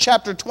Genesis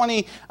chapter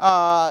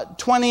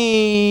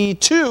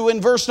 22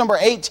 in verse number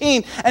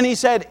 18. And he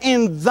said,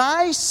 in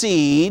thy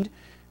seed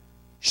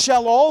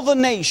shall all the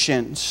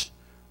nations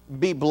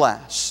be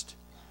blessed.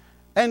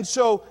 And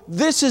so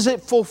this is a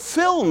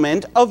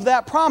fulfillment of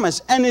that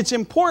promise. And it's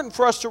important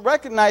for us to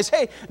recognize,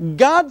 hey,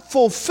 God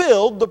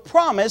fulfilled the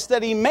promise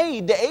that He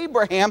made to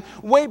Abraham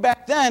way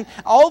back then,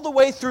 all the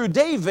way through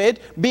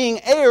David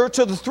being heir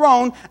to the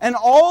throne, and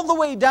all the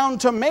way down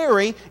to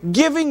Mary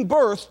giving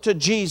birth to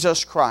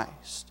Jesus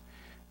Christ.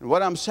 And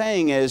what I'm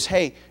saying is,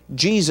 hey,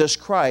 Jesus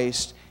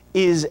Christ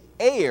is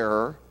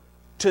heir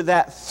to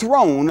that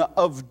throne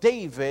of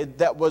David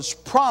that was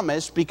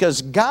promised,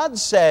 because God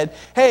said,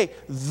 hey,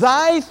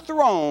 thy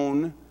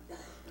throne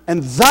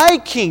and thy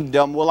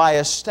kingdom will I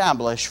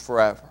establish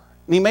forever.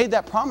 And He made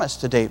that promise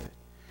to David.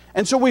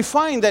 And so we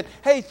find that,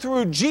 hey,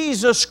 through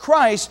Jesus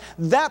Christ,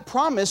 that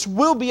promise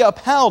will be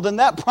upheld and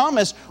that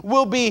promise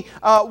will be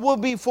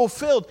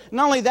fulfilled.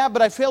 Not only that,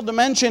 but I failed to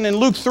mention in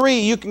Luke 3,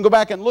 you can go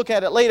back and look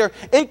at it later,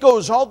 it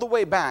goes all the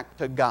way back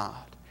to God.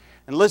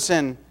 And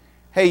listen,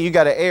 hey, you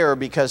got to err,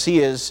 because He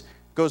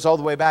goes all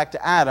the way back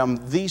to Adam,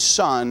 the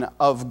Son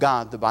of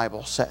God, the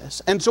Bible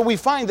says. And so we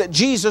find that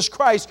Jesus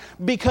Christ,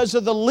 because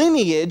of the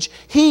lineage,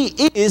 He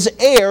is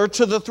heir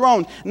to the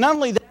throne. Not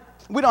only that,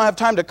 we don't have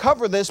time to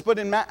cover this, but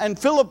in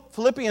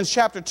Philippians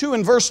chapter 2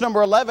 and verse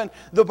number 11,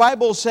 the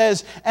Bible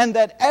says, and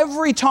that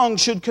every tongue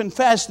should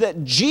confess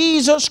that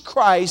Jesus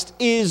Christ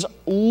is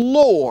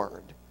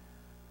Lord,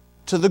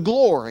 to the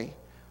glory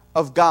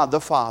of God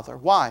the Father.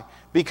 Why?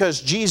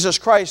 Because Jesus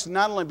Christ,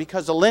 not only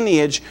because of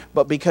lineage,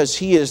 but because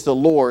He is the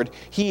Lord,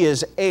 He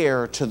is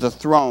heir to the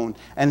throne,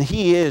 and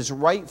He is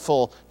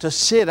rightful to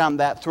sit on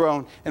that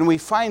throne. And we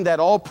find that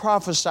all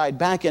prophesied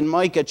back in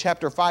Micah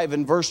chapter 5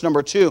 and verse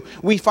number 2.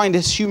 We find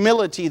His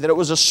humility, that it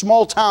was a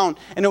small town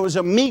and it was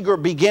a meager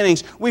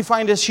beginnings. We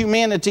find His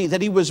humanity, that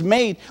He was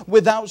made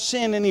without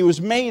sin and He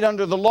was made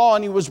under the law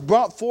and He was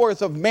brought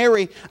forth of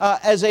Mary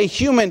as a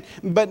human.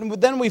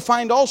 But then we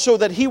find also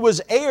that He was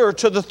heir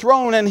to the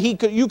throne, and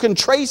you can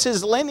trace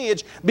His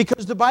lineage,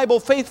 because the Bible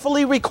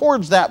faithfully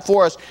records that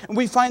for us. And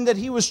we find that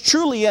He was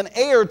truly an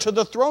heir to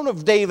the throne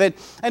of David,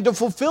 and to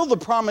fulfill the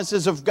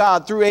promises of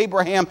God through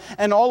Abraham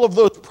and all of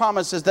those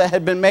promises that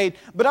had been made.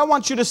 But I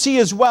want you to see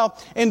as well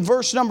in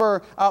verse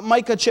number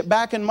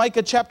back in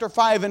Micah chapter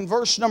 5 and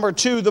verse number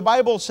 2, the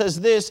Bible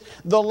says this,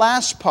 the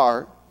last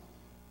part.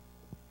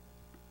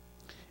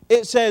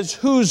 It says,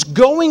 whose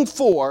going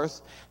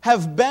forth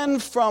have been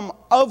from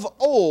of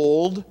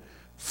old,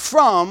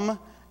 from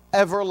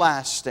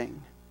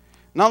everlasting.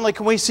 Not only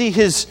can we see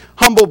His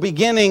humble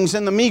beginnings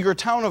in the meager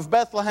town of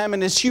Bethlehem,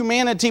 and His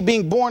humanity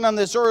being born on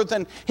this earth,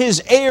 and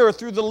His heir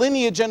through the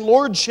lineage and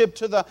lordship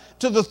to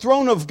the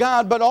throne of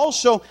God, but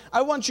also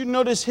I want you to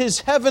notice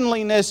His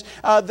heavenliness,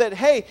 that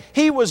hey,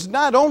 He was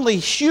not only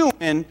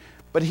human,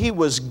 but He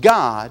was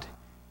God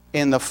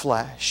in the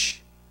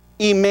flesh.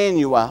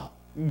 Emmanuel,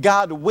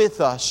 God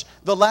with us.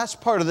 The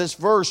last part of this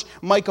verse,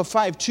 Micah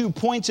 5:2,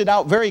 points it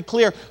out very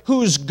clear.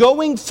 Whose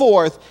going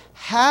forth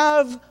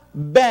have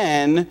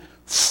been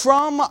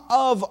from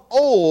of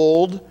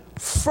old,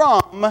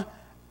 from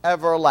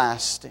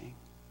everlasting.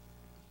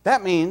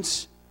 That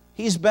means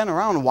He's been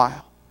around a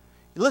while.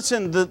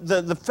 Listen,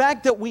 the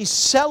fact that we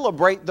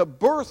celebrate the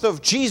birth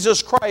of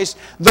Jesus Christ,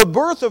 the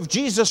birth of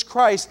Jesus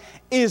Christ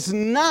is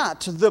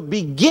not the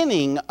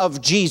beginning of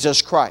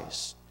Jesus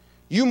Christ.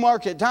 You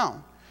mark it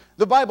down.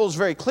 The Bible is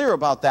very clear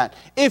about that.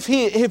 If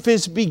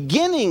His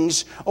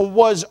beginnings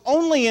was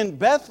only in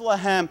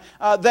Bethlehem,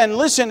 then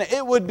listen,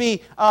 it would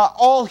be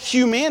all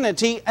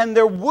humanity and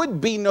there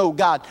would be no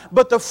God.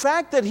 But the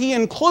fact that He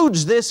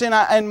includes this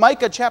in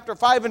Micah chapter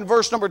 5 and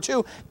verse number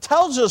 2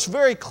 tells us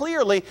very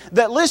clearly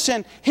that,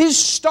 listen, His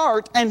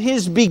start and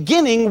His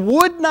beginning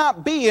would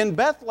not be in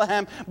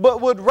Bethlehem,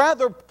 but would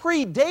rather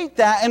predate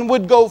that and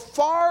would go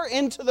far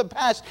into the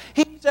past.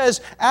 He says,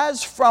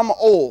 as from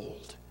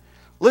old.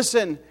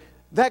 Listen,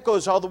 that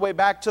goes all the way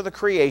back to the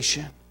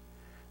creation.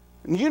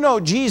 You know,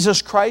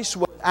 Jesus Christ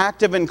was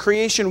active in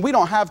creation. We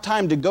don't have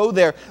time to go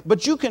there,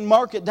 but you can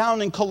mark it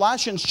down in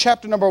Colossians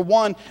chapter number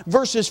 1,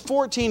 verses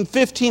 14,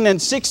 15,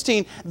 and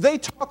 16. They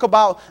talk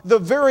about the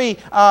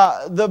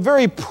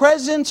very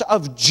presence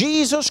of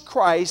Jesus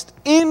Christ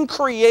in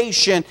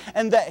creation,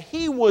 and that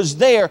He was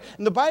there.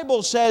 And the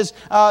Bible says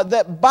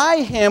that by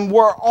Him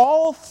were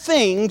all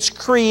things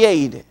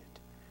created.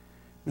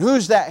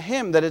 Who's that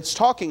Him that it's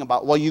talking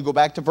about? Well, you go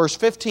back to verse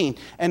 15,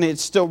 and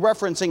it's still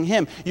referencing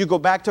Him. You go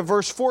back to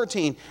verse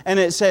 14, and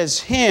it says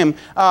Him,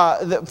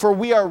 for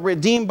we are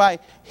redeemed by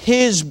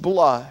His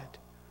blood.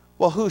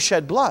 Well, who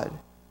shed blood?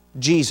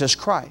 Jesus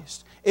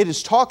Christ. It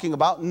is talking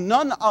about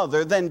none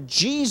other than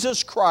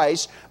Jesus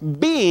Christ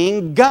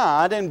being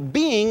God and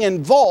being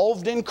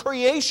involved in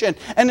creation.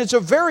 And it's a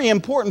very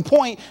important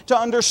point to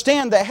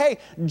understand that, hey,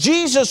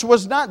 Jesus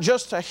was not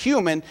just a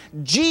human.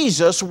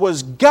 Jesus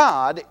was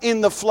God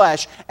in the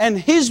flesh. And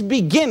His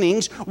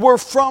beginnings were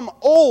from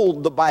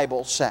old, the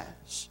Bible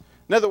says.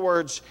 In other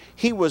words,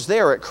 He was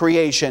there at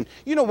creation.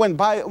 You know, when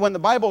the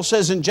Bible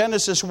says in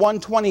Genesis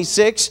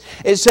 1:26,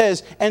 it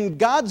says, and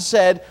God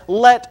said,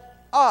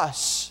 let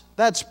us,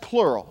 that's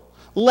plural,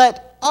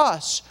 let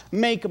us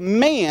make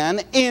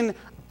man in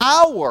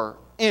our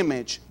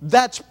image.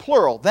 That's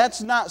plural.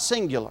 That's not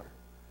singular.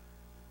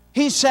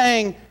 He's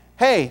saying,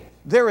 hey,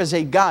 there is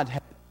a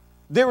Godhead.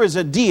 There is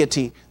a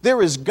deity.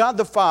 There is God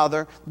the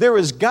Father. There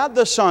is God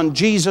the Son,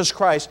 Jesus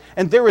Christ.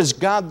 And there is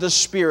God the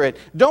Spirit.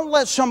 Don't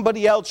let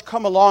somebody else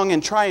come along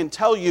and try and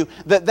tell you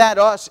that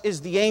us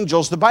is the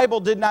angels. The Bible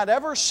did not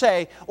ever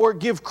say or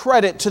give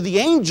credit to the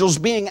angels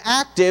being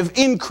active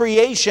in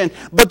creation.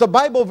 But the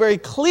Bible very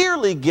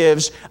clearly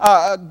gives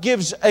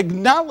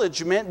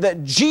acknowledgement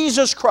that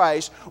Jesus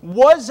Christ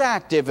was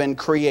active in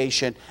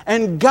creation.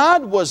 And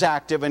God was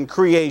active in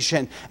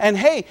creation. And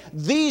hey,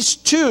 these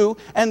two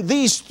and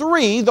these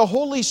three, the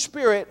Holy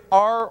Spirit,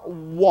 are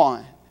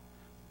one,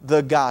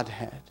 the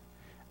Godhead.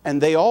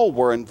 And they all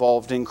were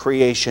involved in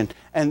creation.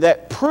 And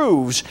that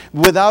proves,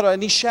 without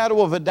any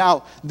shadow of a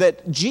doubt,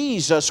 that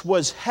Jesus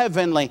was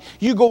heavenly.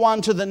 You go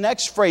on to the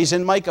next phrase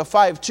in Micah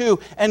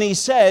 5:2, and he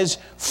says,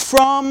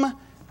 from,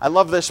 I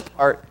love this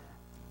part,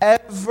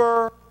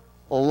 everlasting.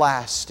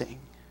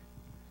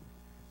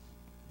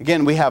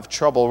 Again, we have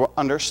trouble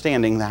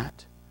understanding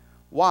that.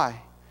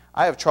 Why?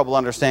 I have trouble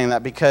understanding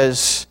that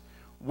because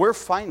we're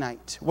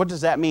finite. What does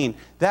that mean?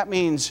 That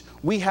means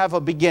we have a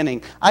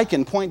beginning. I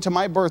can point to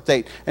my birth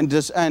date and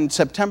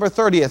September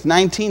 30th,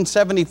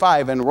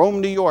 1975 in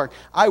Rome, New York.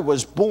 I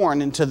was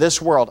born into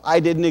this world. I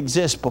didn't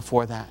exist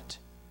before that.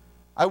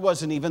 I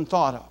wasn't even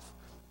thought of.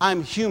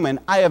 I'm human.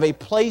 I have a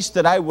place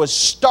that I was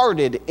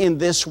started in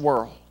this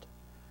world.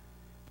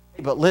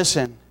 But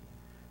listen,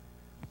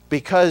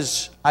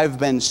 because I've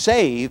been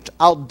saved,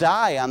 I'll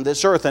die on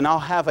this earth and I'll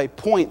have a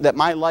point that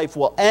my life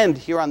will end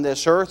here on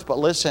this earth. But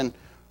listen,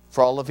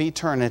 for all of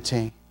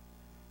eternity,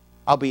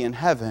 I'll be in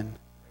heaven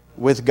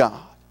with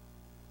God.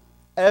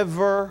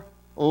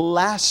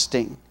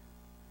 Everlasting.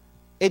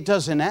 It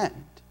doesn't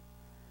end.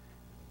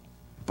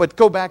 But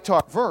go back to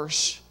our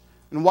verse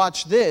and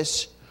watch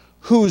this.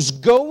 Whose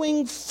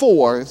going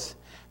forth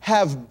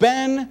have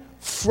been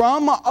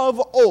from of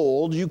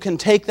old. You can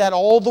take that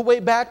all the way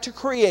back to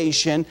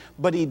creation,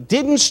 but he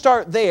didn't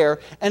start there,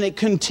 and it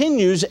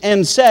continues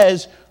and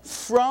says,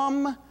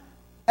 from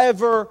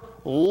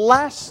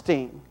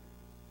everlasting.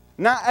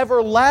 Not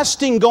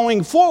everlasting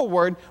going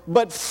forward,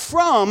 but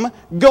from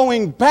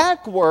going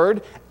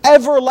backward,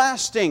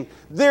 everlasting.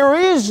 There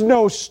is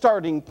no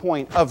starting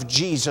point of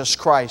Jesus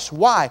Christ.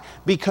 Why?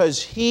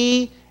 Because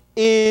He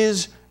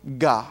is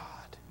God.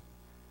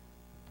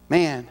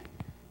 Man,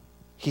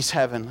 He's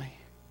heavenly.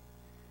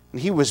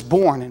 And He was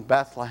born in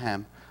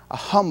Bethlehem, a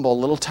humble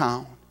little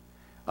town,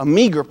 a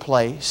meager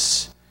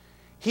place.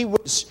 He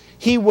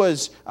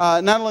was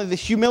not only the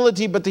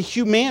humility, but the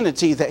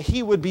humanity, that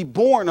He would be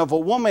born of a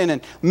woman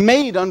and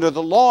made under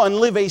the law and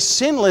live a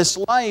sinless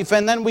life.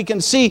 And then we can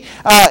see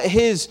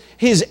His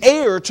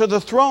heir to the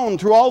throne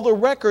through all the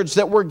records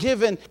that were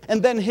given.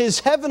 And then His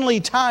heavenly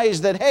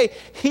ties that, hey,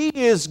 He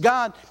is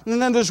God. And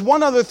then there's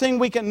one other thing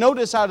we can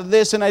notice out of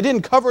this, and I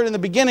didn't cover it in the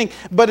beginning,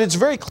 but it's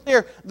very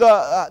clear.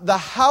 The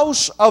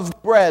house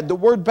of bread. The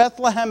word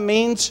Bethlehem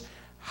means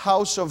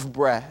house of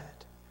bread.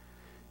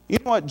 You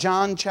know what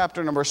John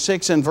chapter number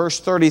 6 and verse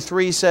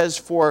 33 says?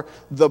 For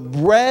the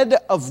bread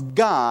of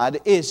God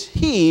is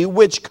He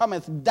which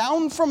cometh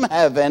down from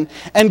heaven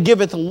and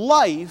giveth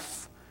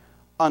life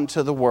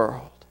unto the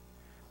world.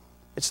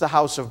 It's the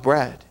house of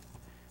bread.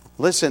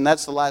 Listen,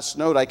 that's the last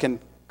note I can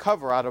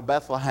cover out of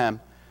Bethlehem.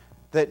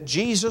 That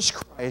Jesus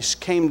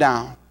Christ came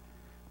down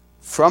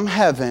from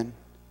heaven,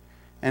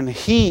 and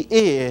He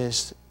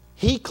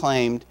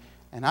claimed,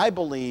 and I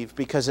believe,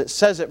 because it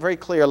says it very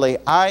clearly,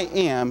 I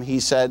am, He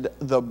said,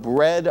 the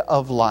bread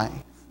of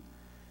life.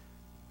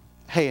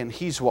 Hey, and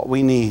He's what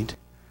we need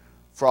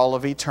for all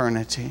of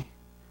eternity.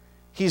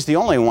 He's the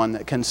only one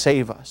that can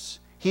save us.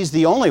 He's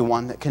the only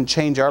one that can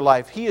change our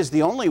life. He is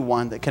the only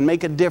one that can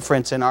make a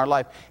difference in our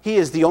life. He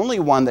is the only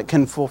one that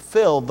can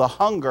fulfill the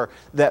hunger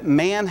that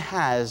man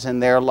has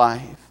in their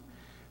life.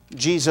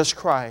 Jesus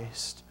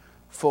Christ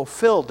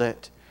fulfilled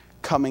it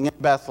coming in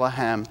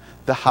Bethlehem,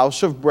 the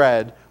house of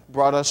bread,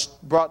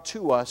 brought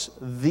to us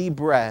the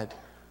bread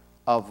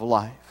of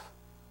life.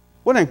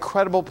 What an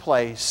incredible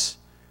place,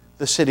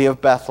 the city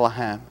of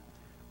Bethlehem.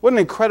 What an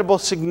incredible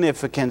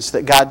significance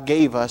that God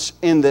gave us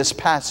in this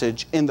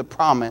passage, in the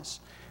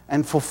promise,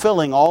 and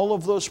fulfilling all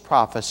of those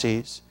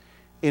prophecies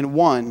in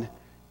one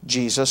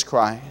Jesus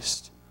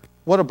Christ.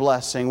 What a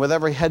blessing. With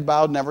every head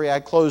bowed and every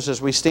eye closed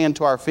as we stand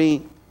to our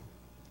feet.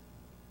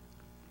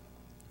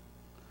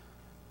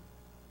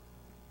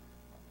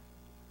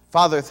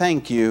 Father,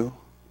 thank You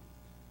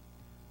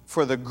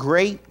for the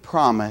great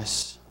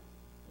promise,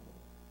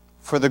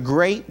 for the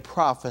great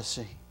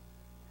prophecy.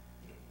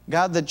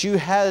 God, that You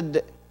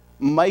had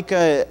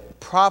Micah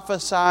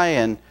prophesy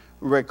and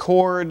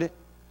record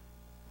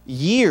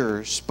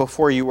years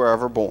before You were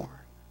ever born.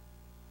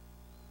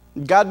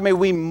 God, may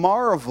we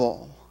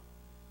marvel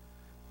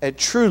at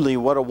truly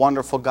what a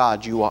wonderful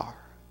God You are.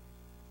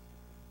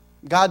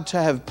 God, to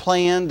have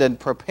planned and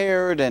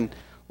prepared and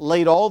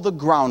laid all the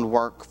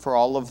groundwork for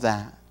all of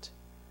that.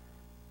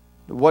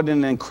 What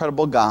an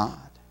incredible God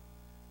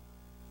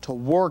to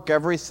work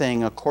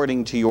everything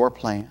according to Your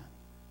plan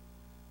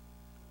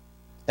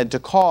and to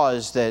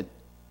cause that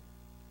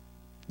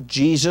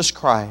Jesus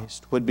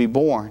Christ would be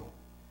born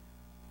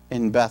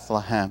in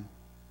Bethlehem,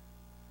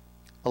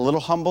 a little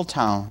humble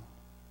town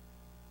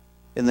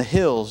in the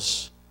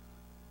hills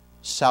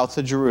south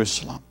of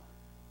Jerusalem,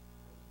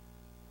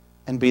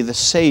 and be the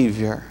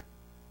Savior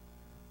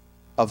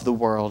of the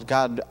world.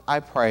 God, I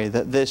pray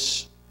that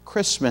this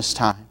Christmas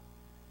time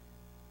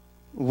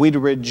we'd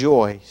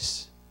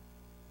rejoice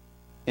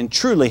in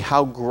truly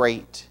how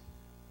great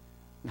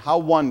and how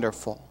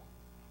wonderful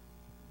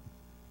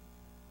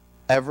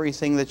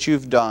everything that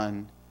you've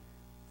done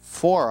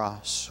for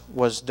us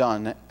was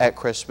done at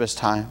Christmas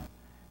time.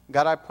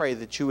 God, I pray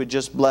that you would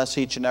just bless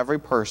each and every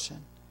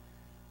person.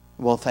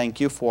 We'll thank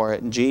you for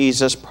it. In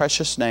Jesus'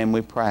 precious name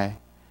we pray.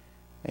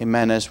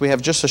 Amen. As we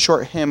have just a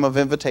short hymn of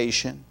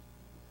invitation,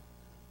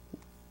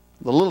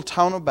 the little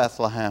town of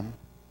Bethlehem,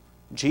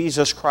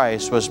 Jesus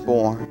Christ was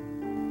born.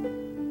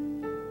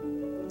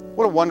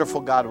 What a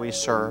wonderful God we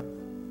serve.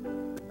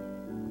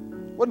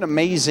 What an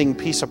amazing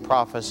piece of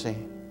prophecy.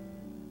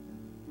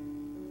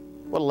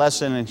 What a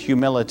lesson in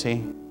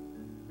humility.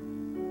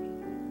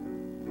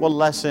 What a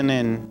lesson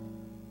in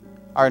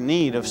our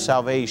need of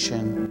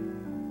salvation,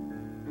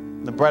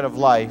 the bread of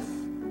life.